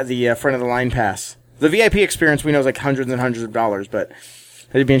via the front-of-the-line pass. The VIP experience we know is like hundreds and hundreds of dollars, but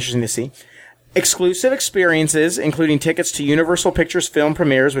it'd be interesting to see. Exclusive experiences, including tickets to Universal Pictures film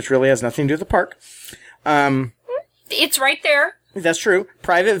premieres, which really has nothing to do with the park. It's right there. That's true.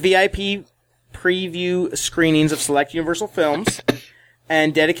 Private VIP preview screenings of select Universal films,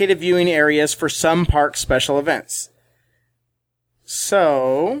 and dedicated viewing areas for some park special events.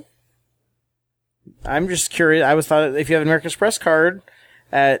 So, I'm just curious. I thought if you have an American Express card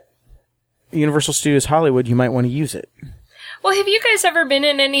at Universal Studios Hollywood, you might want to use it. Well, have you guys ever been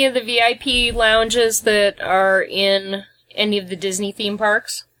in any of the VIP lounges that are in any of the Disney theme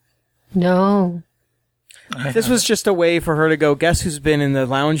parks? No. This was just a way for her to go, guess who's been in the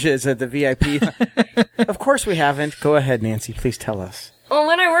lounges at the VIP? Of course we haven't. Go ahead, Nancy. Please tell us. Well,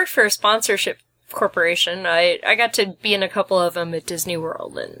 when I worked for a sponsorship corporation, I got to be in a couple of them at Disney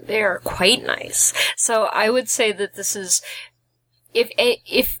World, and they are quite nice. So I would say that this is...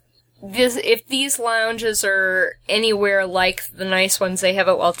 If these lounges are anywhere like the nice ones they have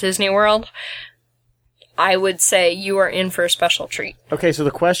at Walt Disney World, I would say you are in for a special treat. Okay, so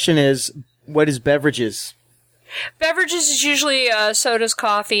the question is, what is beverages? Beverages is usually sodas,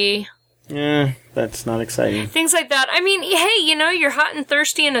 coffee. Yeah, that's not exciting. Things like that. I mean, hey, you're hot and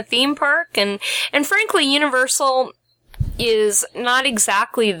thirsty in a theme park, and frankly, Universal is not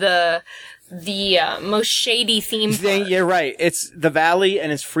exactly the the most shady theme park. You're right. It's the valley,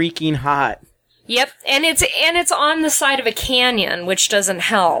 and it's freaking hot. Yep, and it's on the side of a canyon, which doesn't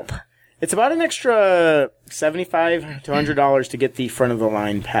help. It's about an extra $75 to $100 to get the front of the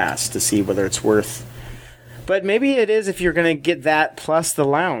line pass to see whether it's worth. But maybe it is if you're going to get that plus the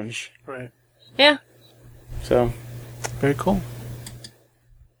lounge. Right. Yeah. So, Very cool.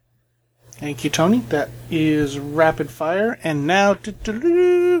 Thank you, Tony. That is rapid fire. And now,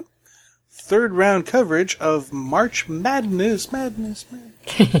 third round coverage of March Madness.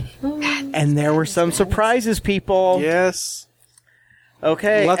 and there were some surprises, people. Yes.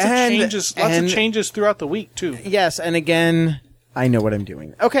 Okay. Lots of changes throughout the week, too. Yes, and again, I know what I'm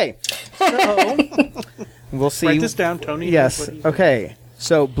doing. Okay. So, we'll see. Write this down, Tony. Yes. Okay.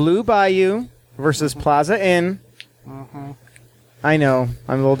 So, Blue Bayou versus Plaza Inn. I know.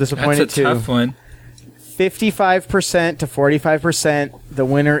 I'm a little disappointed, That's a tough one. 55% to 45%. The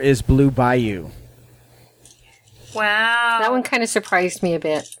winner is Blue Bayou. Wow. That one kind of surprised me a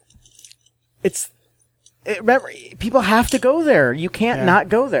bit. Remember, people have to go there. You can't not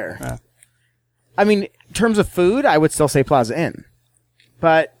go there. Yeah. I mean, in terms of food, I would still say Plaza Inn.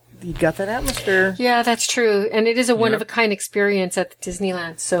 But you got that atmosphere. Yeah, that's true. And it is a one-of-a-kind experience at the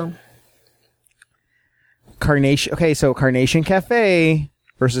Disneyland, so... Carnation. Okay, so Carnation Cafe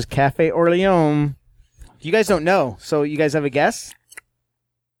versus Cafe Orleans. You guys don't know, so you guys have a guess?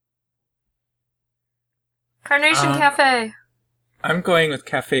 Carnation Cafe. I'm going with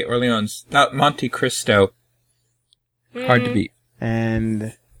Cafe Orleans. Not Monte Cristo. Hard to beat.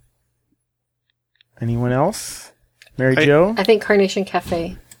 And anyone else? Mary Jo? I think Carnation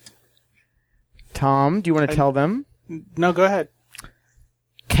Cafe. Tom, do you want to tell them? No, go ahead.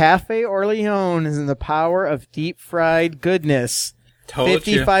 Cafe Orleans is in the power of deep fried goodness. Told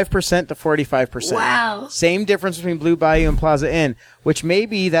you. 55% to 45%. Wow. Same difference between Blue Bayou and Plaza Inn, which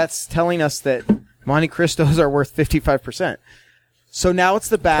maybe that's telling us that Monte Cristos are worth 55%. So now it's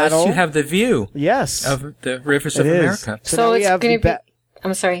the battle. Plus you have the view. Yes. Of the rivers It of is. America. So So now we it's have going the to be...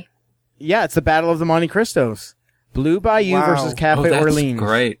 I'm sorry. Yeah, it's the battle of the Monte Cristos. Blue Bayou Wow. versus Cafe that's Orleans.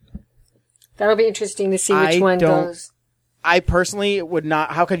 great. That'll be interesting to see which one goes. I personally would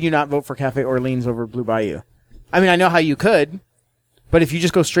not. How could you not vote for Cafe Orleans over Blue Bayou? I mean, I know how you could, but if you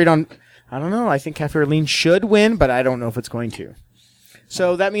just go straight on, I don't know. I think Cafe Orleans should win, but I don't know if it's going to.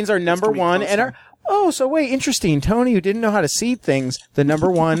 So that means our number gonna be one close, and our. huh? Oh, so wait, interesting. Tony, who didn't know how to seed things, the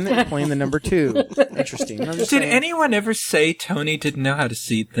number one is playing the number two. Interesting. I'm just Did saying. anyone ever say Tony didn't know how to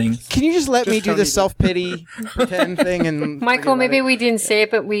seed things? Can you just let me Just do Tony the did. self-pity pretend thing? And Michael, maybe we didn't say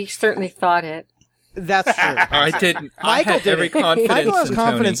it, but we certainly thought it. That's true. I didn't. I had did every it. confidence Michael has in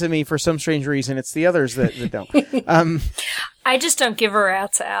confidence Tony. in me for some strange reason. It's the others that don't. I just don't give a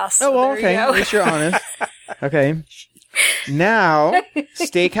rat's ass. Oh, So well, there okay. you At go. least you're honest. Okay. Now,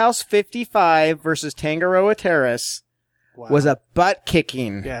 Steakhouse 55 versus Tangaroa Terrace was a butt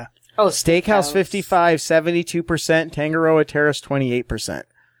kicking. Yeah. Oh, Steakhouse 55, 72%. Tangaroa Terrace, 28%.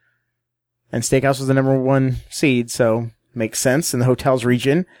 And Steakhouse was the number one seed, so makes sense in the hotels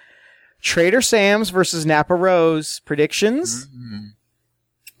region. Trader Sam's versus Napa Rose. Predictions?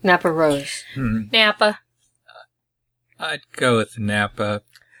 Napa Rose. Napa. I'd go with Napa,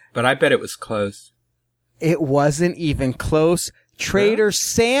 but I bet it was close. It wasn't even close. Trader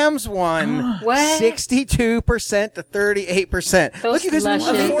Sam's won. What? 62% to 38%. Those Look at this.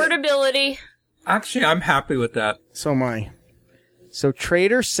 luscious. Affordability. Actually, I'm happy with that. So am I. So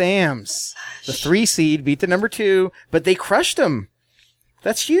Trader Sam's, the 3 seed, beat the number 2, but they crushed them.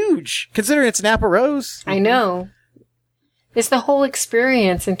 That's huge, considering it's Napa Rose. I know. It's the whole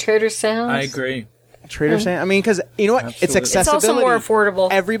experience in Trader Sam's. I agree. Trader Sam's. I mean, because you know what? It's Absolutely. It's accessibility. also more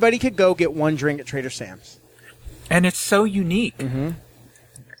affordable. Everybody could go get one drink at Trader Sam's. And it's so unique.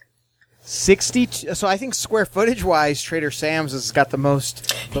 62. So I think square footage wise, Trader Sam's has got the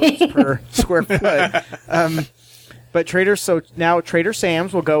most votes per square foot. But Trader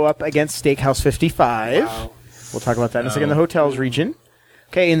Sam's will go up against Steakhouse 55. Wow. We'll talk about that in a second. The hotels region.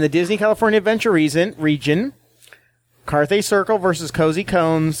 Okay, in the Disney California Adventure region, Carthay Circle versus Cozy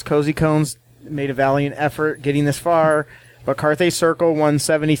Cones. Cozy Cones made a valiant effort getting this far, but Carthay Circle won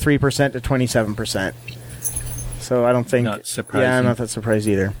 73% to 27%. So I don't think... Not surprising. Yeah, I'm not that surprised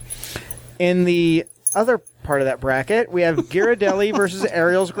either. In the other part of that bracket, we have Ghirardelli versus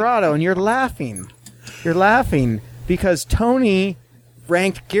Ariel's Grotto, and you're laughing. You're laughing because Tony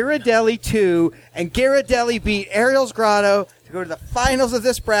ranked Ghirardelli 2, and Ghirardelli beat Ariel's Grotto to go to the finals of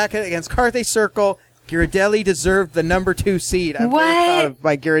this bracket against Carthay Circle. Ghirardelli deserved the number 2 seed. I'm very proud of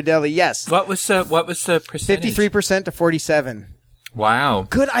my Ghirardelli. Yes. What was the percentage? 53% to 47%. Wow.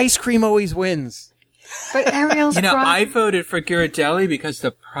 Good ice cream always wins. But Ariel's You know, Grotto. I voted for Ghirardelli because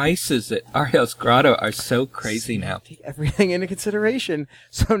the prices at Ariel's Grotto are so crazy now. Take everything into consideration.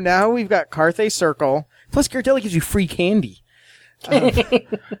 So now we've got Carthay Circle. Plus, Ghirardelli gives you free candy.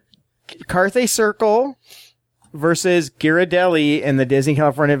 Carthay Circle versus Ghirardelli in the Disney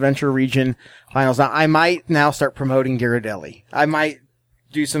California Adventure Region Finals. Now, I might now start promoting Ghirardelli. I might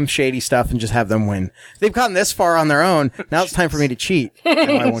do some shady stuff and just have them win. They've gotten this far on their own. Now it's time for me to cheat. No,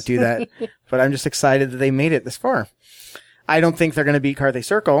 I won't do that. But I'm just excited that they made it this far. I don't think they're going to beat Carthay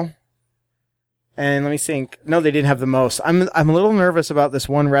Circle. And let me think. No, they didn't have the most. I'm a little nervous about this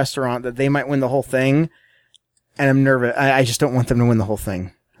one restaurant that they might win the whole thing. And I'm nervous. I just don't want them to win the whole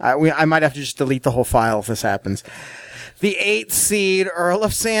thing. I might have to just delete the whole file if this happens. The 8th seed, Earl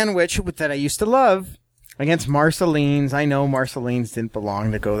of Sandwich, that I used to love, against Marceline's. I know Marceline's didn't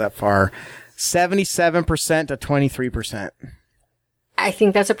belong to go that far. 77% to 23%. I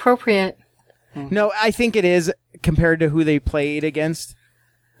think that's appropriate. No, I think it is compared to who they played against.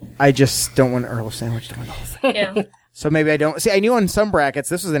 I just don't want Earl of Sandwich to win the whole thing. Yeah. So maybe I don't. See, I knew on some brackets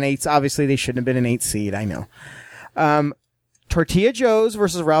this was an 8. Obviously, they shouldn't have been an 8 seed. I know. Tortilla Joe's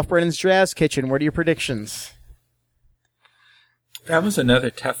versus Ralph Brennan's Jazz Kitchen. What are your predictions? That was another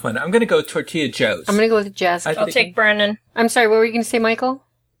tough one. I'm going to go Tortilla Joe's. I'm going to go with the Jazz. I I'll think- take Brennan. I'm sorry, what were you going to say, Michael?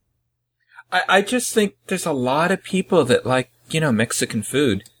 I just think there's a lot of people that like, Mexican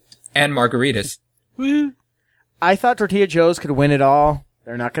food and margaritas. Woo. I thought Tortilla Joe's could win it all.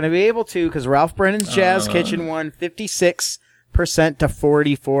 They're not going to be able to because Ralph Brennan's Jazz Kitchen won 56% to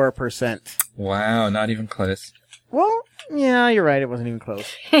 44%. Wow, not even close. Well, yeah, you're right. It wasn't even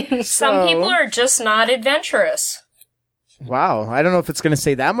close. Some people are just not adventurous. Wow. I don't know if it's going to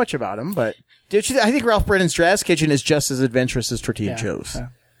say that much about him, but I think Ralph Brennan's Jazz Kitchen is just as adventurous as Tortilla Joe's.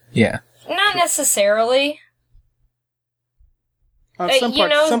 Yeah. Not necessarily.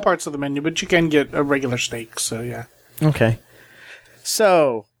 Some parts of the menu, but you can get a regular steak, so yeah. Okay.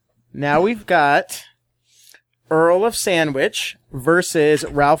 So, now we've got Earl of Sandwich versus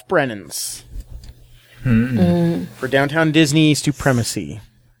Ralph Brennan's for Downtown Disney supremacy.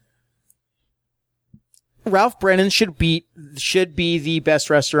 Ralph Brennan should be the best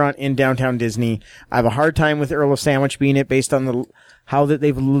restaurant in Downtown Disney. I have a hard time with Earl of Sandwich being it based on how that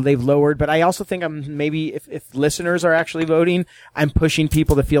they've lowered, but I also think I'm maybe if listeners are actually voting, I'm pushing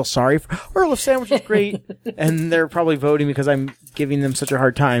people to feel sorry for Earl of Sandwich is great, and they're probably voting because I'm giving them such a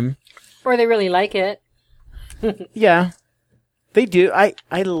hard time. Or they really like it. Yeah, they do. I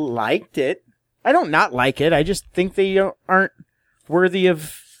liked it. I don't not like it. I just think they aren't worthy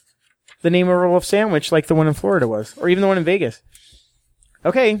of the name of Earl of Sandwich like the one in Florida was, or even the one in Vegas.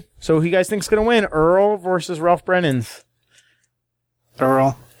 Okay, so who you guys think's gonna win? Earl versus Ralph Brennan's.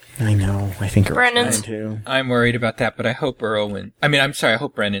 Earl. I know. I think Earl's Brennan's. gonna win too. I'm worried about that, but I hope Earl wins. I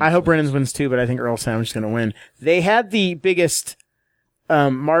hope Brennan. I hope Brennan's wins too, but I think Earl Sandwich is gonna win. They had the biggest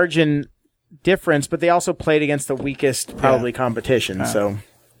margin difference, but they also played against the weakest probably competition. So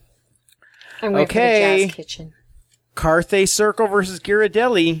I'm going Okay. for the Jazz Kitchen. Carthay Circle versus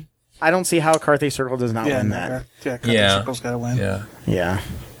Ghirardelli. I don't see how Carthay Circle does not win that. Yeah, Circle's got to win. Yeah. Yeah.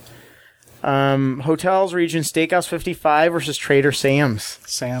 Hotels Region Steakhouse 55 versus Trader Sam's.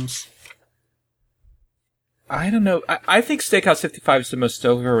 Sam's. I don't know. I think Steakhouse 55 is the most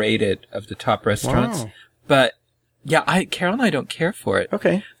overrated of the top restaurants. Wow. But, yeah, Carol and I don't care for it.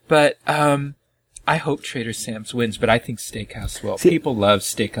 Okay. But, I hope Trader Sam's wins, but I think Steakhouse will. See- People love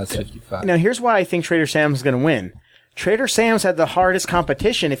Steakhouse 55. Now, here's why I think Trader Sam's is going to win. Trader Sam's had the hardest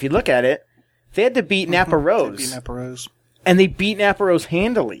competition, if you look at it. They had to beat Napa Rose. Beat Napa Rose. And they beat Napa Rose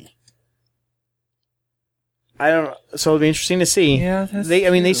handily. I don't know. So it'll be interesting to see. Yeah, that's they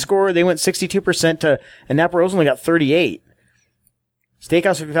true. they went 62% and Napa Rose only got 38.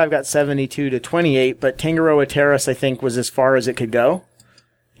 Steakhouse 55 got 72 to 28, but Tangaroa Terrace, I think, was as far as it could go.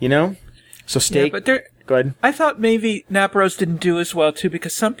 You know? So steak. Yeah, but Go ahead. I thought maybe Napa Rose didn't do as well, too,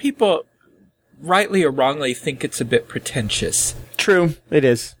 because some people, rightly or wrongly, think it's a bit pretentious. True, it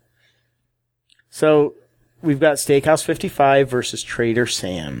is. So we've got Steakhouse 55 versus Trader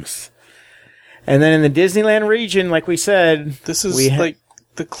Sam's. And then in the Disneyland region, like we said, This is like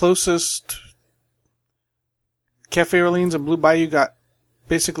the closest. Cafe Orleans and Blue Bayou got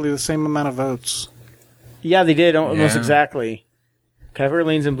basically the same amount of votes. Yeah, they did almost Yeah. exactly. Cafe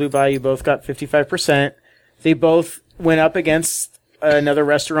Orleans and Blue Bayou both got 55%. They both went up against another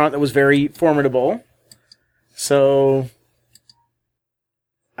restaurant that was very formidable. So,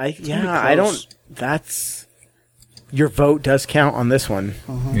 that's, your vote does count on this one.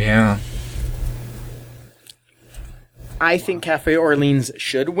 Yeah. I think Cafe Orleans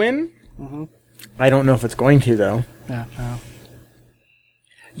should win. I don't know if it's going to, though. Yeah. No.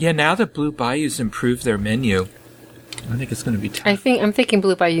 Yeah, now that Blue Bayou's improved their menu, I think it's going to be tough. I'm thinking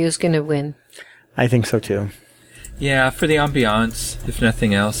Blue Bayou is going to win. I think so too. Yeah, for the ambiance, if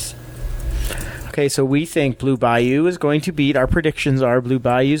nothing else. Okay, so we think Blue Bayou is going to beat. Our predictions are Blue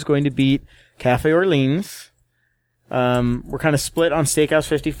Bayou is going to beat Cafe Orleans. We're kind of split on Steakhouse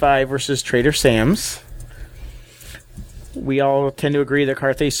 55 versus Trader Sam's. We all tend to agree that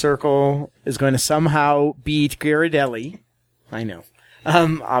Carthay Circle is going to somehow beat Ghirardelli. I know.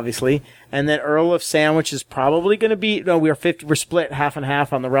 Obviously. And that Earl of Sandwich is probably going to beat... No, we're split half and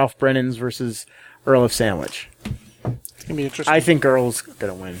half on the Ralph Brennan's versus Earl of Sandwich. It's going to be interesting. I think Earl's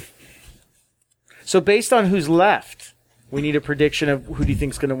going to win. So based on who's left, we need a prediction of who do you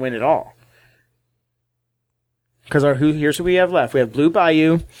think is going to win it all. Because here's who we have left. We have Blue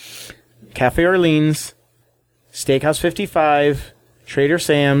Bayou, Cafe Orleans, Steakhouse 55, Trader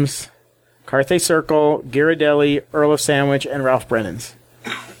Sam's, Carthay Circle, Ghirardelli, Earl of Sandwich, and Ralph Brennan's.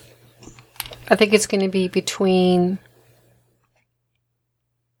 I think it's going to be between...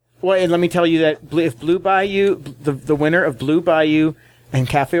 Well, and let me tell you that if Blue Bayou, the winner of Blue Bayou and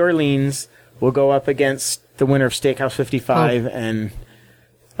Cafe Orleans will go up against the winner of Steakhouse 55 and...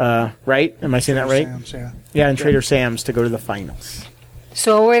 right? Am I saying that right? Sam's, yeah. Yeah, and Trader Sam's to go to the finals.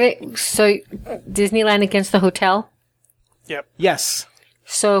 So Disneyland against the hotel? Yep. Yes.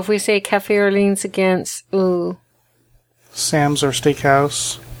 So if we say Cafe Orleans against... Ooh. Sam's or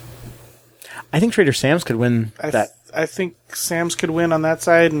Steakhouse. I think Trader Sam's could win that. I think Sam's could win on that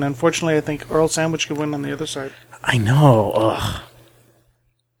side, and unfortunately I think Earl Sandwich could win on the other side. I know. Ugh.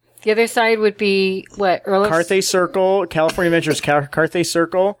 The other side would be, what, Earl of... Carthay Circle, California Adventures, Carthay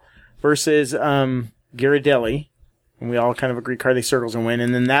Circle versus Ghirardelli. And we all kind of agree Carthay Circle's going to win.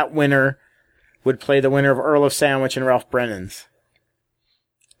 And then that winner would play the winner of Earl of Sandwich and Ralph Brennan's.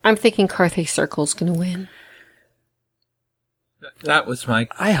 I'm thinking Carthay Circle's going to win. That was my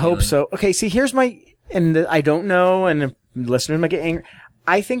I hope feeling. so. Okay, see, here's my... And I don't know, and the listeners might get angry.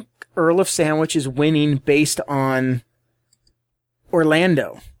 I think Earl of Sandwich is winning based on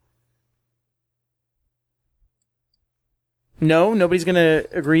Orlando. No? Nobody's going to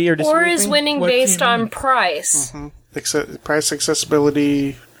agree or disagree Or with is me? winning What do you based on mean? price. Price,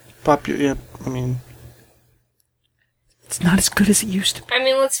 accessibility, yeah, I mean... It's not as good as it used to be. I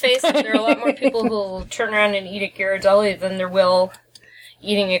mean, let's face it, there are a lot more people who will turn around and eat at Ghirardelli than there will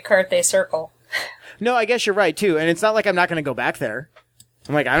eating at Carthay Circle. No, I guess you're right, too. And it's not like I'm not going to go back there.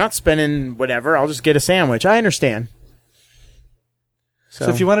 I'm like, I'm not spending whatever. I'll just get a sandwich. I understand. So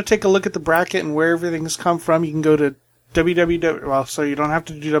if you want to take a look at the bracket and where everything's come from, you can go to www. Well, so you don't have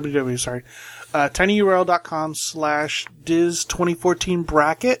to do www. Sorry, tinyurl.com/diz2014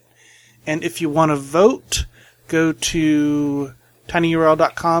 bracket, and if you want to vote, go to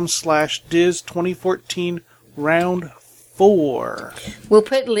tinyurl.com/diz2014 round 4. We'll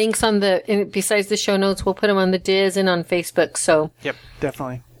put links on besides the show notes, we'll put them on the Diz and on Facebook. So Yep,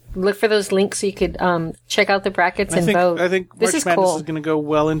 definitely. look for those links so you could check out the brackets and vote. I think This March is Madness cool. is going to go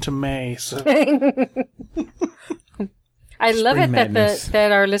well into May. So I love it Madness.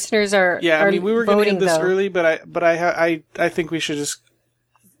 that our listeners are yeah, I mean, we were going to voting end this though. early, but I think we should just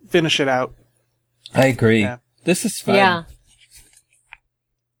finish it out. I agree. Yeah. This is fun. Yeah.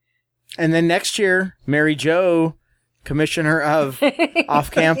 And then next year, Mary Jo, commissioner of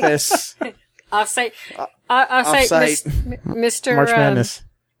off-campus Offsite, Offsite. Mr. March Madness.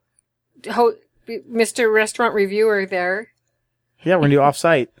 Mr. Restaurant Reviewer there. Yeah, we're going to do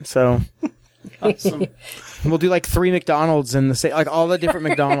off-site. So Awesome. we'll do like 3 McDonald's in the same, like all the different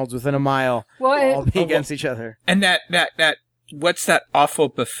McDonald's within a mile. Well, will all be against each other. And that what's that awful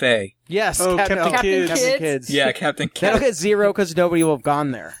buffet? Yes, Captain Kids. Captain Kids. Yeah, Captain That'll Cat. get 0 because nobody will have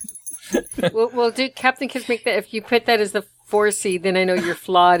gone there. we'll do Captain Kids. Make that if you put that as the 4 seed, then I know you're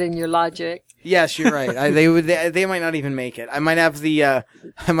flawed in your logic. Yes, you're right. They might not even make it. I might have I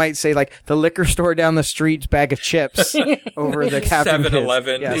might say like the liquor store down the street's bag of chips over the Captain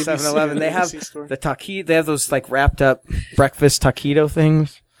 7-Eleven. Kids. Yeah, ABC 7-Eleven. They have ABC store. the taquito. They have those like wrapped up breakfast taquito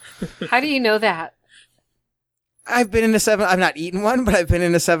things. How do you know that? I've been into I've not eaten one, but I've been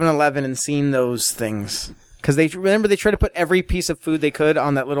into 7-Eleven and seen those things. Because they tried to put every piece of food they could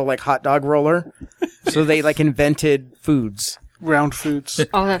on that little like hot dog roller. So they like invented foods. Round foods.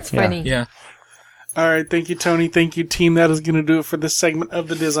 Oh, that's funny. Yeah. All right, thank you, Tony. Thank you, team. That is going to do it for this segment of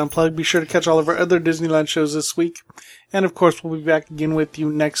the Diz Unplugged. Be sure to catch all of our other Disneyland shows this week. And, of course, we'll be back again with you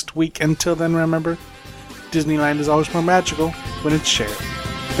next week. Until then, remember, Disneyland is always more magical when it's shared.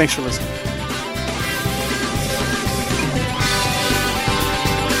 Thanks for listening.